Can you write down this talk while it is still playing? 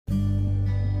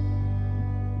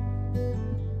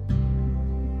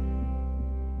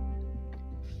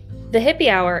The Hippie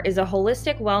Hour is a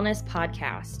holistic wellness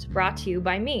podcast brought to you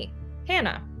by me,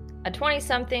 Hannah, a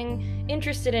 20-something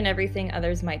interested in everything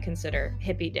others might consider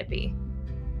hippy-dippy.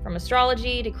 From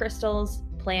astrology to crystals,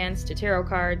 plants to tarot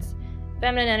cards,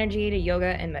 feminine energy to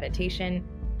yoga and meditation,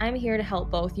 I'm here to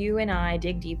help both you and I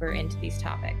dig deeper into these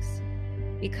topics.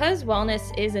 Because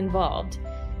wellness is involved,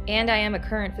 and I am a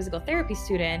current physical therapy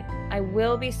student, I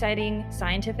will be citing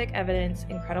scientific evidence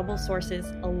and credible sources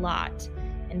a lot,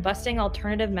 and busting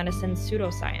alternative medicine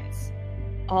pseudoscience.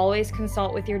 Always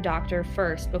consult with your doctor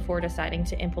first before deciding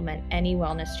to implement any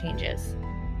wellness changes.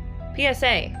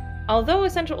 PSA, although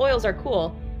essential oils are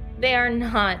cool, they are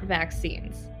not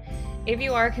vaccines. If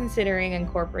you are considering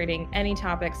incorporating any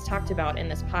topics talked about in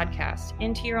this podcast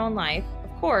into your own life,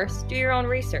 of course, do your own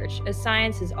research, as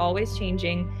science is always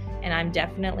changing, and I'm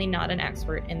definitely not an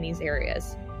expert in these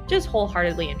areas, just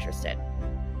wholeheartedly interested.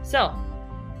 So,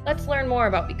 let's learn more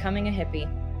about becoming a hippie.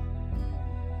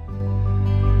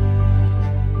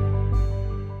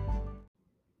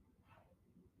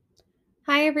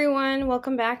 Hi everyone,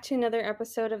 welcome back to another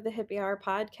episode of the Hippie Hour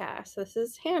Podcast. This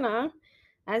is Hannah,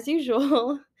 as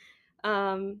usual.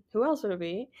 Who else would it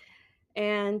be?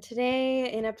 And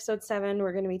today in episode 7,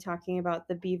 we're going to be talking about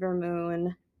the Beaver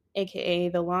Moon, aka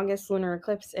the longest lunar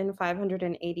eclipse in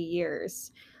 580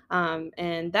 years.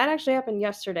 And that actually happened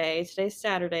yesterday. Today's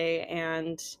Saturday,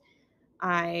 and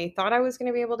I thought I was going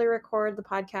to be able to record the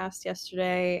podcast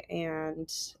yesterday,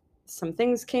 and some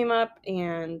things came up,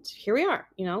 and here we are.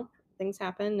 Things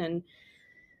happen, and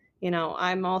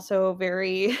I'm also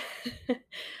very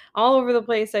all over the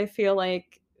place, I feel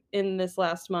like, in this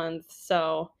last month,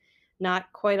 so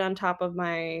not quite on top of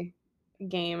my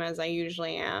game as I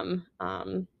usually am.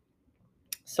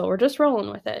 So we're just rolling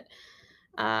with it.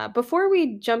 Before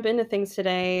we jump into things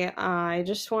today, I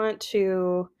just want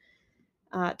to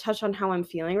touch on how I'm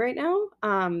feeling right now.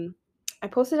 I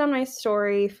posted on my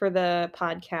story for the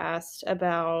podcast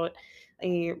about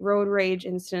a road rage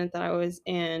incident that I was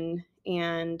in,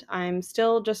 and I'm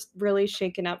still just really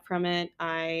shaken up from it.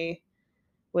 I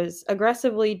was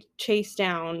aggressively chased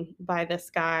down by this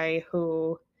guy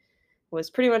who was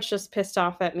pretty much just pissed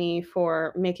off at me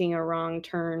for making a wrong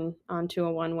turn onto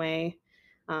a one-way.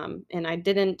 And I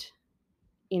didn't,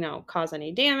 cause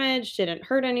any damage, didn't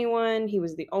hurt anyone. He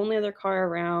was the only other car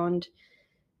around,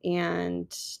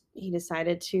 and he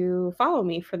decided to follow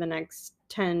me for the next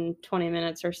 10, 20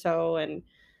 minutes or so and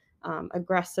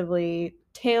aggressively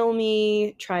tail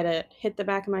me, try to hit the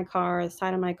back of my car, the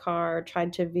side of my car,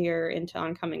 tried to veer into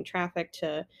oncoming traffic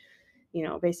to,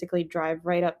 basically drive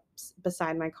right up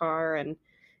beside my car. And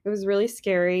it was really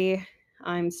scary.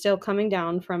 I'm still coming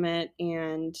down from it,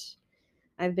 and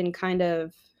I've been kind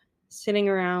of sitting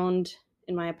around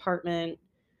in my apartment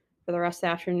for the rest of the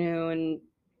afternoon,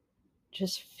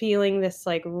 just feeling this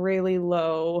like really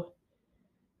low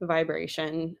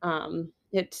vibration.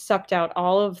 It sucked out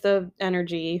all of the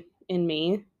energy in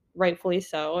me, rightfully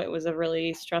so. It was a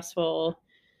really stressful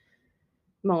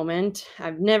moment.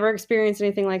 I've never experienced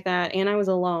anything like that, and I was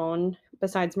alone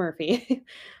besides Murphy,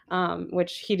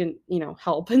 which he didn't,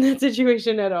 help in that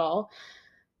situation at all.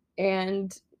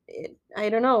 And I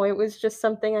don't know, it was just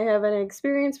something I haven't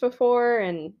experienced before,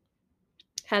 and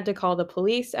had to call the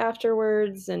police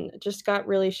afterwards, and just got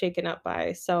really shaken up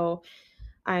by. So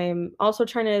I'm also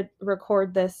trying to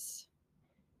record this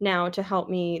now to help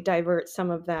me divert some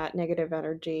of that negative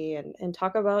energy and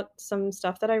talk about some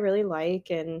stuff that I really like.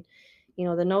 And,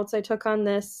 the notes I took on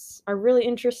this are really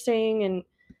interesting, and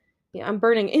I'm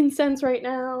burning incense right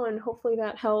now, and hopefully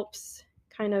that helps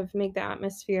kind of make the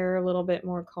atmosphere a little bit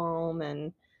more calm.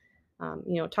 And,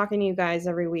 talking to you guys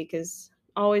every week is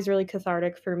always really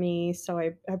cathartic for me. So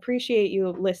I appreciate you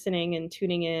listening and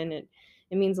tuning in. It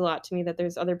means a lot to me that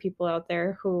there's other people out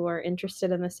there who are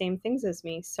interested in the same things as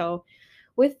me. So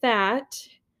with that,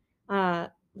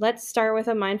 let's start with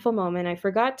a mindful moment. I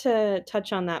forgot to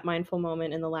touch on that mindful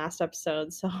moment in the last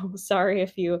episode, so sorry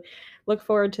if you look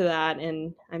forward to that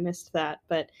and I missed that.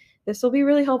 But this will be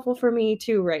really helpful for me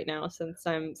too right now, since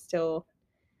I'm still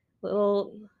a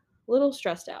little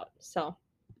stressed out. So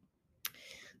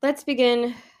let's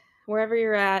begin wherever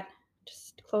you're at.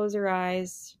 Just close your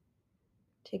eyes.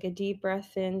 Take a deep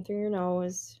breath in through your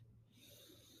nose.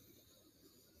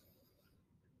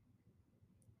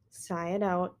 Sigh it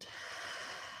out.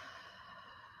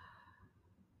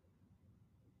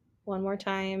 One more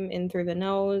time, in through the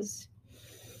nose.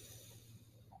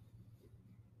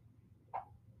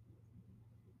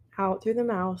 Out through the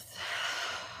mouth.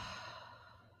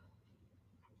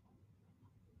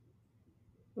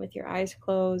 With your eyes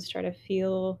closed, try to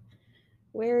feel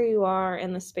where you are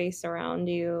in the space around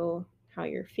you, how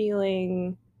you're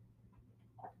feeling.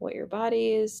 what your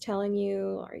body is telling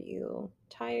you. Are you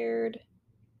tired?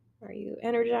 Are you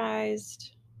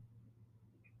energized?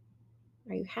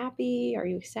 Are you happy? Are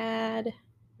you sad?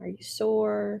 Are you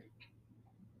sore?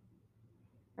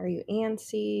 Are you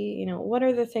antsy? You know, what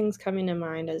are the things coming to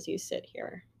mind as you sit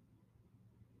here?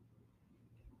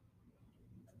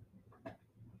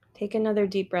 Take another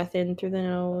deep breath in through the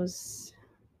nose.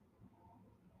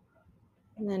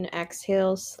 And then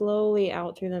exhale slowly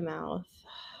out through the mouth.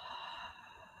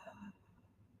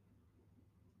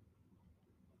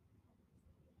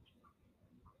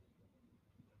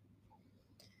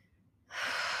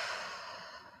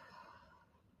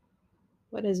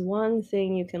 What is one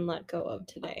thing you can let go of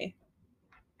today?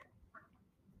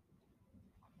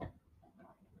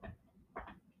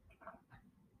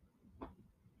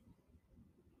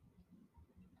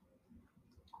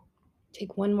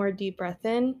 Take one more deep breath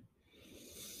in.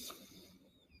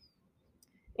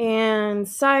 And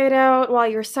sigh it out. While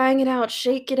you're sighing it out,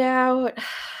 shake it out.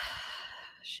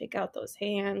 Shake out those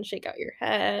hands, shake out your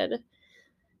head.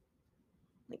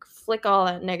 Like flick all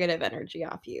that negative energy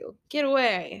off you. Get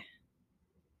away.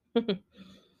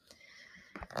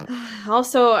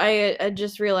 Also, I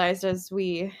just realized as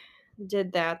we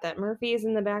did that Murphy is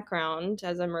in the background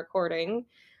as I'm recording,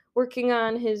 working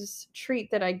on his treat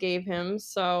that I gave him.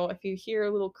 So if you hear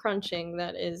a little crunching,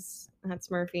 that's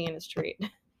Murphy and his treat.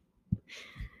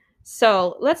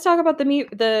 So let's talk about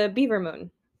the Beaver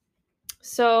Moon.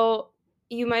 So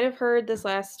you might have heard this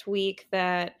last week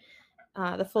that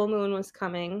the full moon was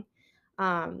coming.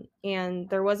 And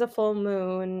there was a full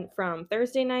moon from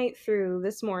Thursday night through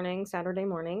this morning, Saturday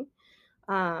morning.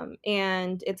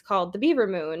 And it's called the Beaver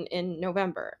Moon in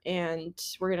November. And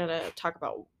we're going to talk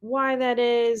about why that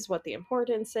is, what the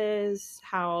importance is,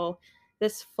 how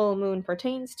this full moon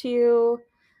pertains to you.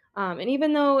 And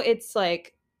even though it's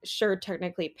like, sure,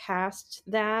 technically past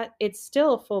that, it's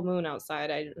still a full moon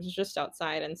outside. I was just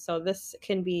outside. And so this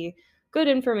can be good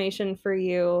information for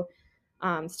you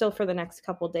still for the next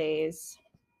couple days.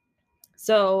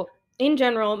 So in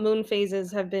general, moon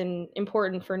phases have been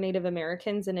important for Native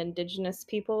Americans and indigenous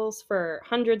peoples for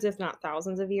hundreds, if not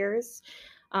thousands of years,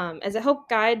 as it helped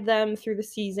guide them through the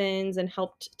seasons and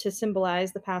helped to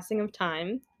symbolize the passing of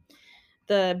time.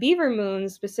 The Beaver Moon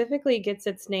specifically gets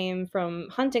its name from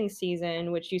hunting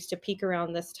season, which used to peak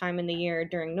around this time in the year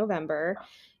during November.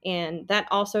 And that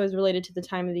also is related to the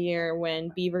time of the year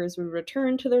when beavers would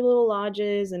return to their little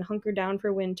lodges and hunker down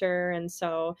for winter. And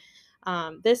so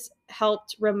this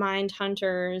helped remind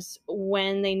hunters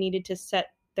when they needed to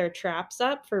set their traps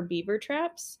up for beaver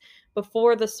traps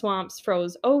before the swamps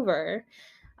froze over.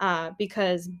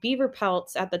 Because beaver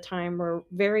pelts at the time were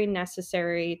very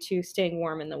necessary to staying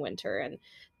warm in the winter. And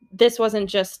this wasn't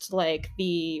just like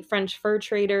the French fur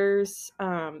traders,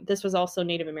 this was also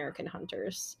Native American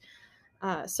hunters.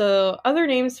 So other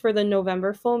names for the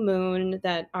November full moon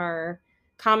that are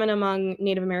common among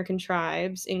Native American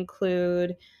tribes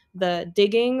include the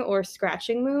digging or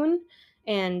scratching moon.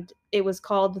 And it was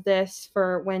called this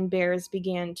for when bears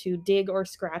began to dig or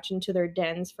scratch into their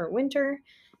dens for winter.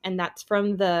 And that's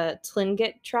from the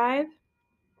Tlingit tribe.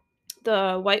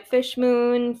 The whitefish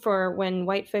moon for when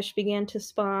whitefish began to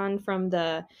spawn from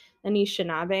the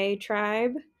Anishinaabe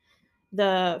tribe.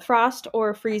 The frost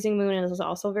or freezing moon is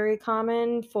also very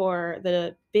common for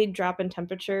the big drop in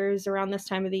temperatures around this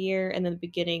time of the year and the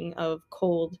beginning of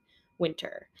cold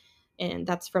winter. And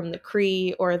that's from the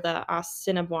Cree or the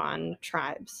Assiniboine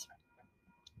tribes.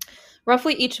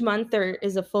 Roughly each month there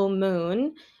is a full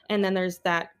moon, and then there's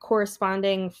that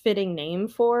corresponding fitting name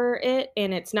for it.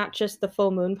 And it's not just the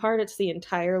full moon part, it's the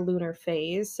entire lunar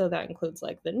phase. So that includes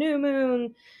like the new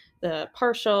moon, the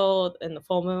partial, and the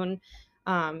full moon.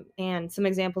 And some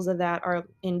examples of that are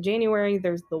in January,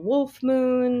 there's the wolf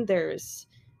moon, there's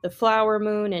the flower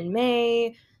moon in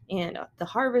May, and the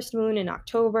harvest moon in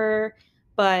October.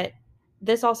 But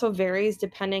this also varies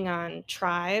depending on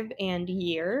tribe and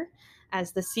year,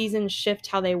 as the seasons shift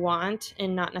how they want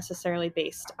and not necessarily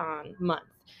based on month.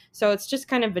 So it's just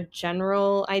kind of a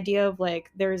general idea of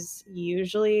like there's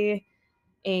usually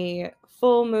a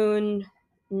full moon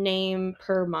name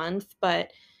per month,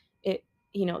 but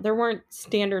there weren't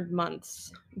standard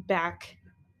months back,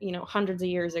 hundreds of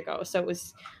years ago. So it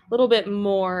was a little bit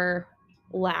more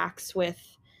lax with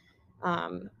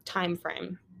time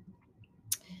frame.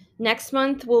 Next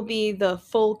month will be the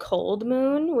full cold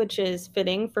moon, which is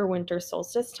fitting for winter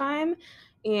solstice time.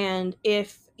 And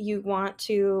if you want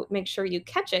to make sure you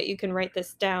catch it, you can write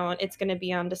this down. It's going to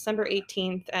be on December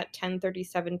 18th at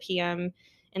 10:37 p.m.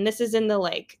 And this is in the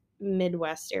like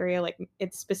Midwest area. Like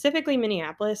it's specifically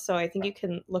Minneapolis. So I think you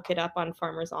can look it up on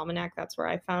Farmer's Almanac. That's where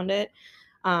I found it.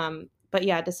 But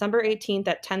yeah, December 18th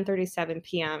at 10:37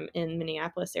 p.m. in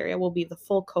Minneapolis area will be the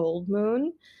full cold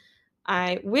moon.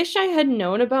 I wish I had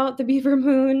known about the Beaver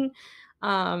Moon,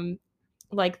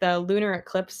 like the lunar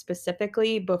eclipse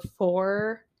specifically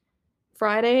before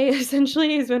Friday,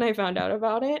 essentially, is when I found out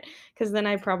about it, because then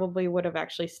I probably would have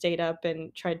actually stayed up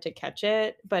and tried to catch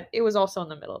it. But it was also in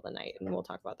the middle of the night, and we'll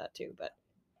talk about that too. But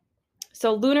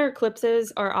so lunar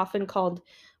eclipses are often called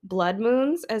blood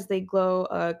moons as they glow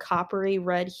a coppery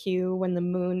red hue when the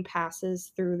moon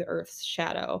passes through the Earth's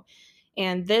shadow.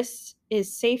 And this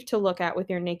is safe to look at with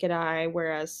your naked eye,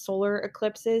 whereas solar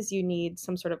eclipses, you need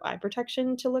some sort of eye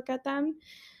protection to look at them.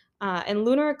 And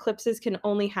lunar eclipses can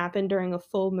only happen during a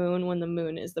full moon when the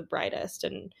moon is the brightest.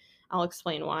 And I'll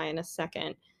explain why in a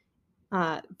second.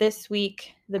 This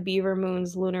week, the Beaver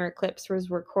Moon's lunar eclipse was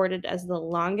recorded as the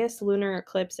longest lunar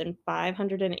eclipse in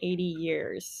 580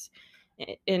 years.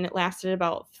 And it lasted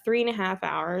about 3.5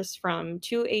 hours from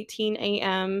 2:18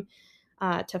 a.m.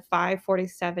 To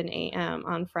 5:47 a.m.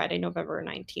 on Friday, November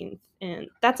 19th. And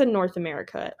that's in North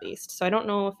America, at least. So I don't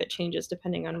know if it changes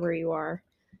depending on where you are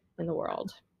in the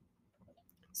world.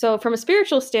 So from a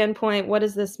spiritual standpoint, what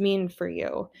does this mean for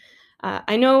you?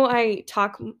 I know I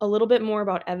talk a little bit more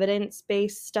about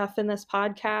evidence-based stuff in this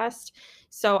podcast,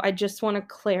 so I just want to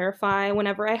clarify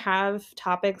whenever I have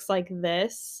topics like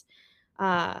this,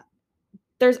 uh,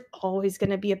 there's always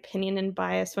going to be opinion and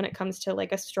bias when it comes to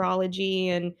like astrology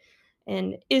and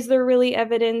is there really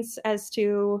evidence as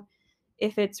to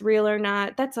if it's real or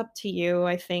not? That's up to you.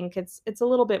 I think it's a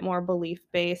little bit more belief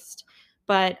based,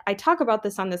 but I talk about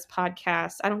this on this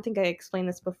podcast. I don't think I explained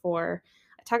this before.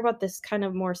 I talk about this kind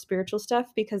of more spiritual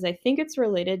stuff because I think it's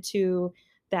related to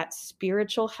that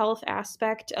spiritual health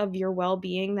aspect of your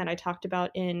well-being that I talked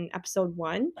about in episode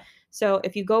 1. So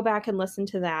if you go back and listen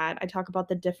to that, I talk about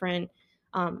the different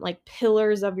like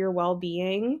pillars of your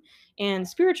well-being, and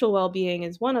spiritual well-being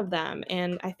is one of them.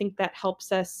 And I think that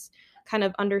helps us kind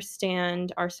of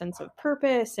understand our sense of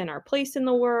purpose and our place in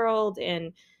the world,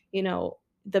 and you know,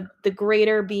 the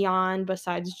greater beyond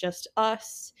besides just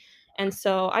us. And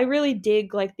so I really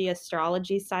dig like the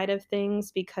astrology side of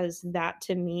things because that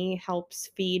to me helps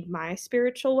feed my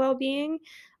spiritual well-being.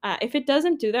 If it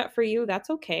doesn't do that for you, that's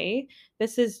okay.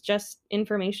 This is just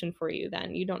information for you.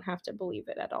 Then you don't have to believe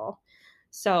it at all.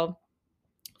 So,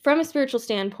 from a spiritual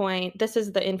standpoint, this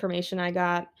is the information I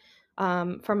got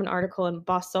from an article in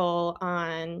Bustle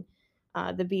on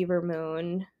the Beaver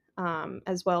Moon,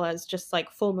 as well as just like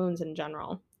full moons in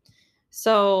general.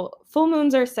 So, full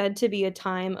moons are said to be a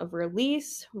time of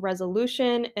release,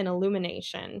 resolution, and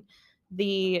illumination.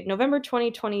 The November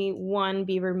 2021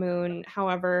 Beaver Moon,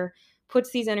 however,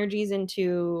 puts these energies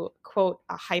into, quote,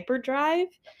 a hyperdrive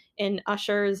and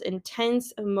ushers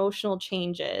intense emotional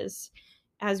changes.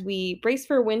 As we brace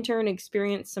for winter and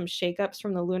experience some shakeups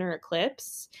from the lunar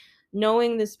eclipse,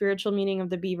 knowing the spiritual meaning of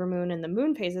the Beaver Moon and the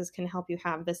moon phases can help you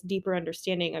have this deeper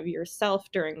understanding of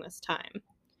yourself during this time.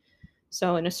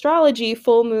 So in astrology,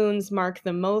 full moons mark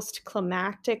the most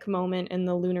climactic moment in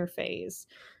the lunar phase,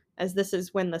 as this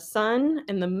is when the sun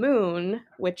and the moon,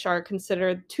 which are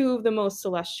considered two of the most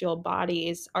celestial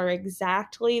bodies, are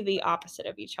exactly the opposite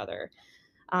of each other.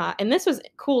 And this was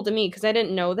cool to me because I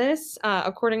didn't know this.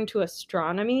 According to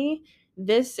astronomy,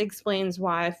 this explains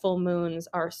why full moons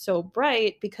are so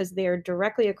bright because they are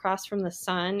directly across from the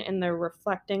sun and they're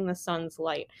reflecting the sun's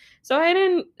light. So I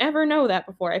didn't ever know that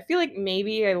before. I feel like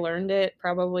maybe I learned it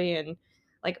probably in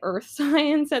like earth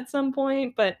science at some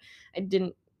point, but I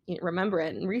didn't remember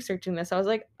it. And researching this, I was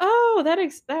like, oh, that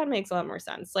makes a lot more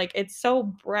sense. Like it's so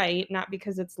bright, not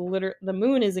because it's the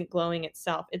moon isn't glowing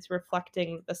itself; it's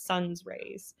reflecting the sun's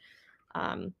rays,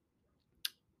 um,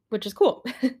 which is cool.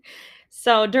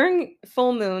 So during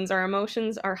full moons, our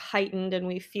emotions are heightened, and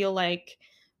we feel like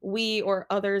we or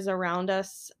others around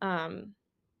us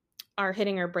are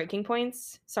hitting our breaking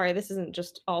points. Sorry, this isn't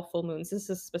just all full moons. This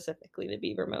is specifically the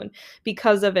Beaver Moon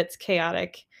because of its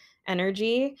chaotic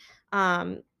energy.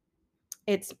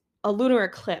 It's a lunar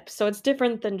eclipse, so it's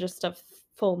different than just a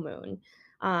full moon.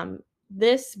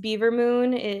 This Beaver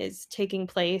Moon is taking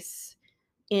place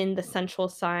in the central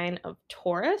sign of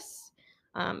Taurus.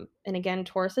 And again,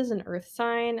 Taurus is an earth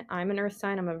sign. I'm an earth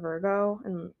sign. I'm a Virgo,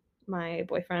 and my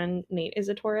boyfriend Nate is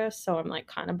a Taurus, so I'm like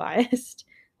kind of biased.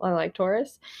 I like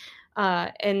Taurus.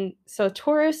 And so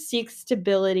Taurus seeks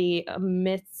stability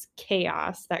amidst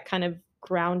chaos. That kind of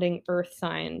grounding earth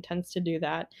sign tends to do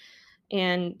that.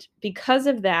 And because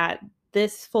of that,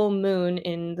 this full moon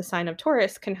in the sign of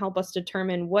Taurus can help us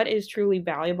determine what is truly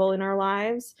valuable in our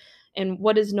lives and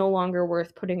what is no longer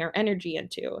worth putting our energy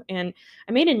into. And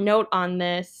I made a note on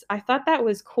this. I thought that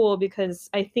was cool because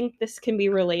I think this can be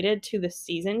related to the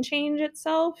season change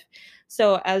itself.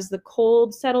 So as the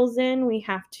cold settles in, we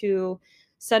have to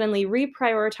suddenly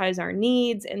reprioritize our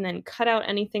needs and then cut out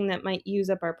anything that might use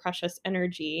up our precious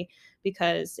energy.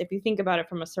 Because if you think about it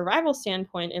from a survival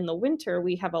standpoint, in the winter,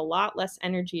 we have a lot less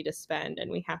energy to spend, and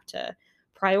we have to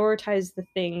prioritize the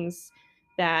things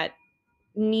that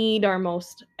need our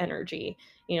most energy,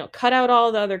 cut out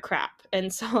all the other crap.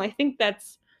 And so I think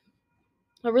that's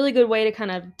a really good way to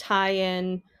kind of tie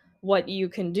in what you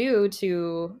can do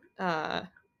to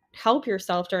help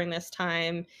yourself during this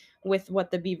time with what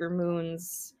the Beaver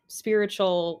Moon's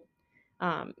spiritual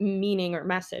meaning or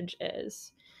message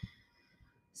is.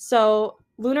 So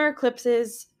lunar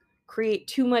eclipses create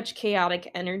too much chaotic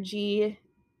energy,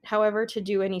 however, to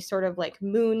do any sort of like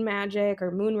moon magic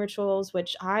or moon rituals,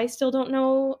 which I still don't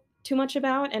know too much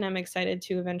about, and I'm excited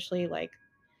to eventually like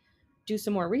do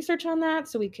some more research on that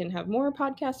so we can have more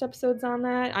podcast episodes on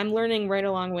that. I'm learning right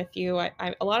along with you.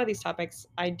 A lot of these topics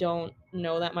I don't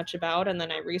know that much about, and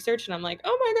then I research and I'm like,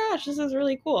 oh my gosh, this is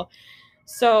really cool.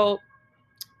 So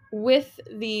with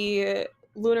the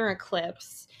lunar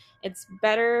eclipse, it's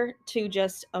better to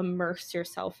just immerse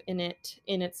yourself in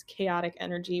its chaotic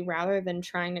energy rather than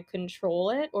trying to control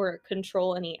it or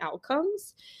control any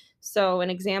outcomes. So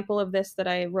an example of this that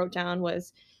I wrote down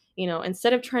was,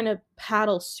 instead of trying to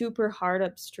paddle super hard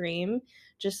upstream,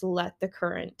 just let the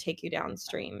current take you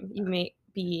downstream. You may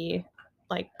be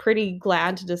like pretty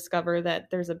glad to discover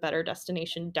that there's a better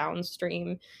destination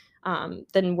downstream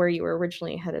than where you were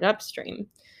originally headed upstream.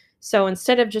 So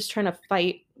instead of just trying to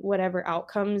fight whatever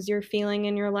outcomes you're feeling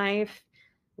in your life,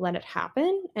 let it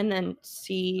happen and then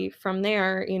see from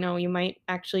there, you might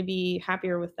actually be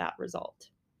happier with that result.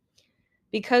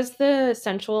 Because the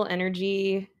sensual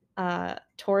energy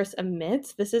Taurus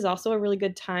emits, this is also a really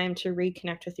good time to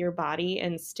reconnect with your body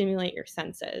and stimulate your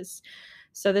senses.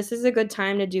 So this is a good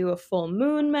time to do a full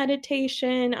moon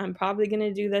meditation. I'm probably going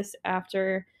to do this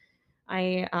after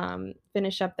I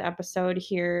finish up the episode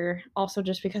here, also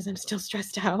just because I'm still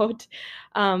stressed out.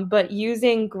 But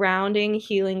using grounding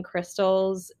healing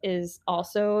crystals is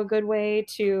also a good way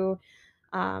to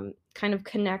kind of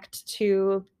connect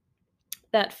to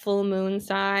that full moon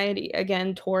side.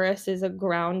 Again, Taurus is a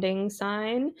grounding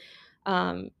sign.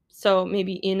 So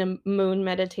maybe in a moon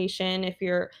meditation, if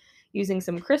you're using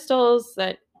some crystals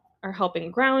that are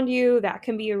helping ground you, that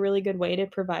can be a really good way to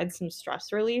provide some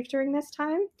stress relief during this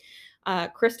time.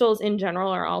 Crystals in general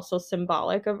are also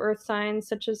symbolic of earth signs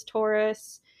such as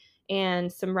Taurus,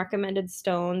 and some recommended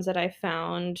stones that I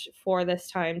found for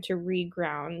this time to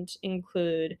reground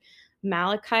include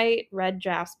malachite, red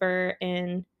jasper,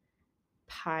 and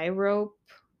pyrope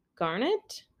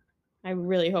garnet. I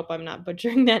really hope I'm not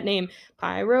butchering that name.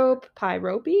 Pyrope.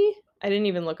 I didn't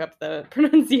even look up the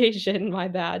pronunciation, my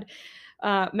bad.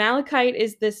 Malachite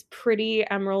is this pretty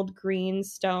emerald green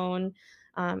stone,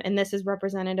 and this is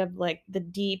representative of like the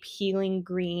deep healing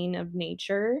green of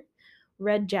nature.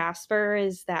 Red jasper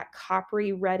is that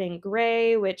coppery red and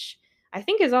gray, which I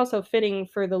think is also fitting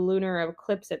for the lunar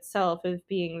eclipse itself of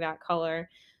being that color.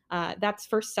 That's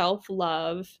for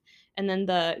self-love. And then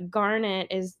the garnet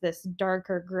is this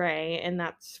darker gray, and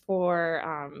that's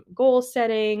for goal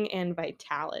setting and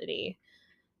vitality.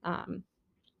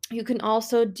 You can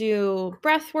also do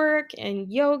breath work and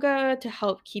yoga to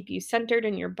help keep you centered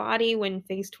in your body when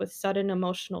faced with sudden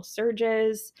emotional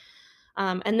surges.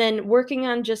 And then working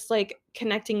on just like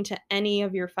connecting to any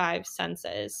of your five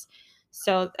senses.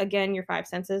 So, again, your five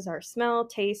senses are smell,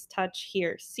 taste, touch,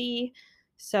 hear, see.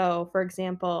 So, for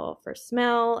example, for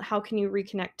smell, how can you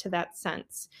reconnect to that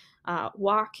sense?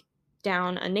 Walk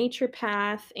down a nature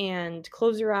path and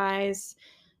close your eyes.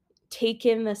 Take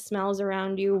in the smells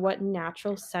around you. What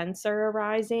natural scents are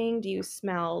arising? Do you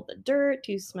smell the dirt?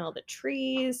 Do you smell the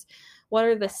trees? What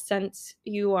are the scents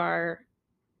you are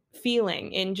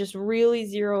feeling? And just really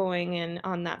zeroing in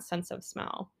on that sense of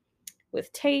smell.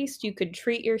 With taste, you could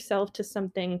treat yourself to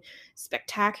something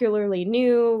spectacularly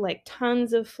new, like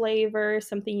tons of flavor,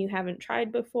 something you haven't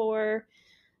tried before.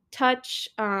 Touch,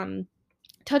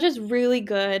 touch is really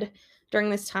good during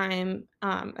this time,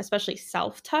 especially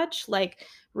self-touch, like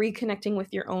reconnecting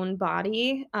with your own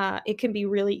body. It can be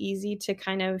really easy to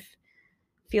kind of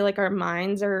feel like our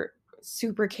minds are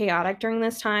super chaotic during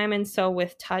this time. And so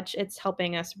with touch, it's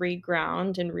helping us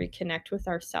reground and reconnect with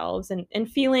ourselves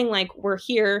and feeling like we're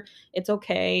here, it's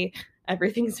okay,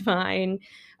 everything's fine.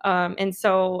 And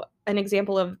so an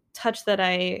example of touch that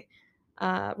I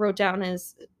wrote down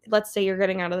is, let's say you're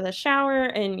getting out of the shower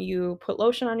and you put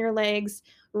lotion on your legs.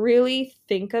 really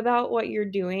think about what you're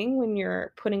doing when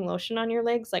you're putting lotion on your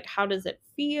legs. Like, how does it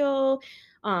feel?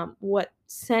 What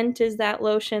scent is that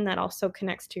lotion that also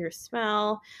connects to your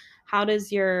smell? How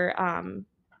does your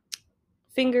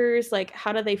fingers, like,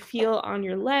 how do they feel on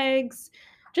your legs?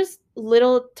 Just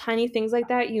little tiny things like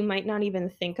that you might not even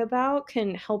think about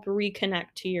can help reconnect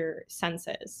to your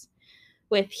senses.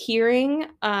 With hearing,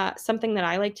 something that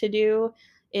I like to do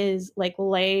is like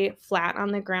lay flat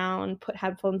on the ground, put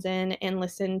headphones in, and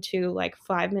listen to like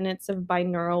 5 minutes of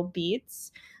binaural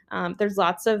beats. There's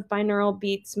lots of binaural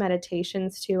beats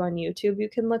meditations too on YouTube you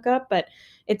can look up, but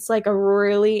it's like a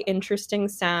really interesting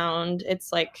sound.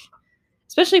 It's like,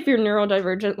 especially if you're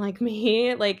neurodivergent like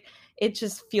me, like it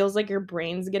just feels like your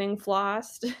brain's getting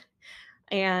flossed.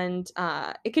 And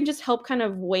it can just help kind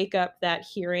of wake up that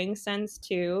hearing sense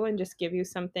too, and just give you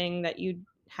something that you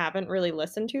haven't really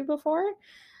listened to before.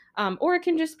 Or it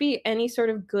can just be any sort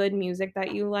of good music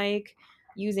that you like.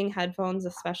 Using headphones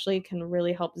especially can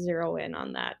really help zero in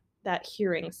on that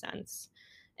hearing sense.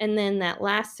 And then that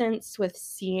last sense with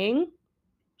seeing,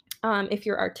 if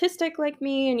you're artistic like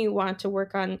me and you want to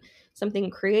work on something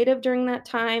creative during that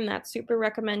time, that's super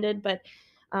recommended. But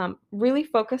really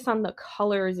focus on the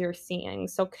colors you're seeing.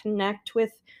 So connect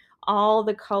with all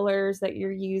the colors that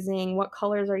you're using. What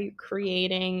colors are you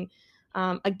creating?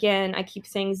 Again, I keep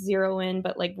saying zero in,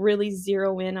 but like really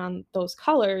zero in on those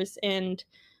colors and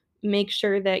make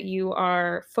sure that you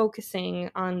are focusing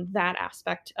on that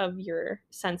aspect of your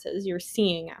senses, your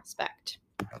seeing aspect.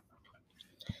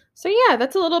 So yeah,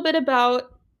 that's a little bit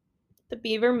about the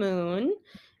Beaver Moon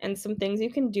and some things you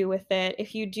can do with it.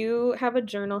 If you do have a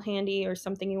journal handy or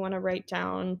something you want to write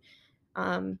down,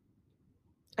 I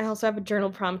also have a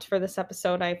journal prompt for this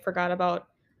episode I forgot about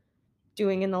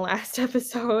doing in the last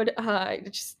episode.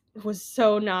 It just was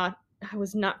I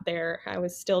was not there. I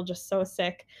was still just so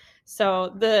sick.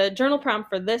 So the journal prompt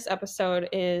for this episode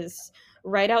is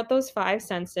write out those 5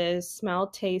 senses: smell,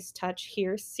 taste, touch,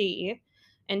 hear, see,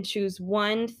 and choose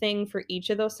one thing for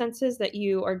each of those senses that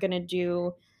you are going to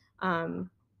do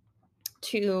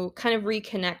to kind of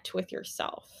reconnect with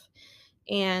yourself.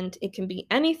 And it can be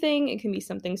anything, it can be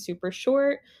something super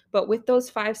short, but with those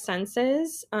 5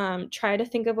 senses, try to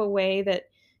think of a way that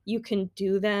you can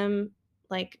do them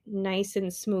like nice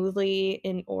and smoothly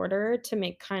in order to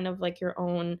make kind of like your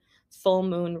own full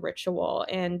moon ritual.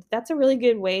 And that's a really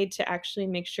good way to actually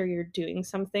make sure you're doing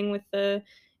something with the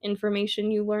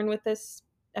information you learn with this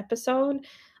episode.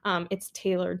 It's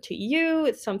tailored to you.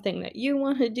 It's something that you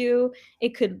want to do.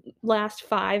 It could last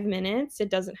 5 minutes. It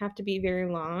doesn't have to be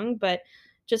very long, but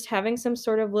just having some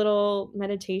sort of little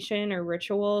meditation or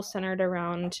ritual centered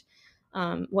around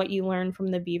what you learn from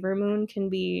the Beaver Moon can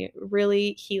be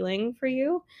really healing for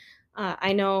you.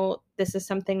 I know this is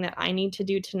something that I need to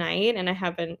do tonight, and I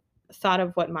haven't thought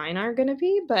of what mine are going to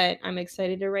be, but I'm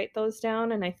excited to write those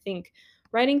down. And I think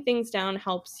writing things down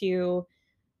helps you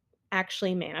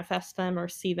actually manifest them or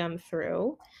see them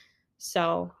through.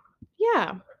 So,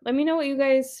 yeah, let me know what you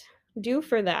guys do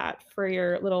for that, for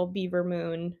your little Beaver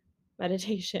Moon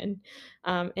meditation.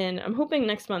 And I'm hoping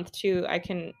next month, too, I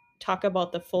can talk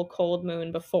about the full cold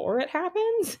moon before it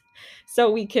happens. So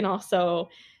we can also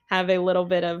have a little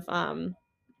bit of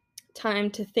time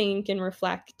to think and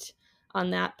reflect on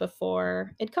that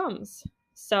before it comes.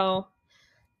 So,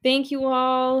 thank you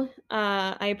all.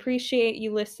 I appreciate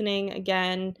you listening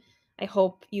again. I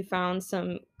hope you found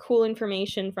some cool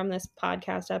information from this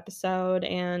podcast episode,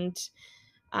 and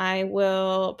I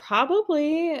will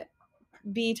probably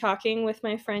be talking with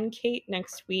my friend Kate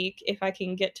next week, if I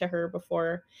can get to her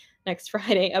before next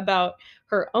Friday, about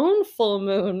her own full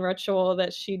moon ritual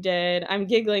that she did. I'm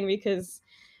giggling because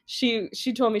she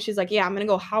told me, she's like, yeah, I'm gonna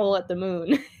go howl at the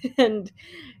moon. And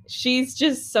she's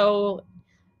just so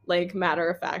like matter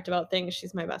of fact about things.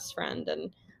 She's my best friend, and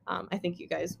I think you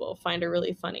guys will find her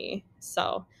really funny.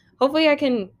 So hopefully I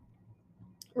can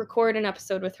record an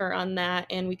episode with her on that,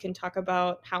 and we can talk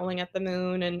about howling at the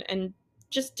moon and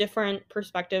just different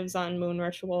perspectives on moon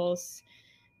rituals.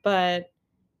 But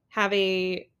have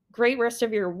a great rest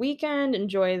of your weekend.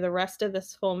 Enjoy the rest of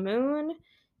this full moon,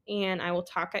 and I will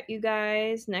talk at you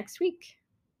guys next week.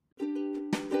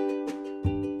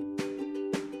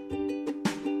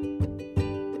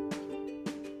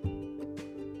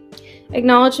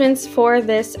 Acknowledgements for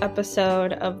this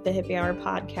episode of the Hippie Hour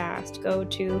Podcast go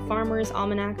to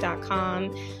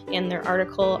farmersalmanac.com and their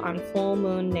article on full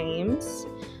moon names,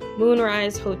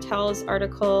 Moonrise Hotel's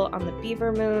article on the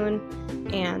Beaver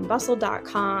Moon, and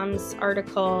Bustle.com's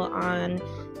article on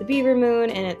the Beaver Moon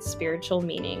and its spiritual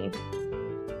meaning.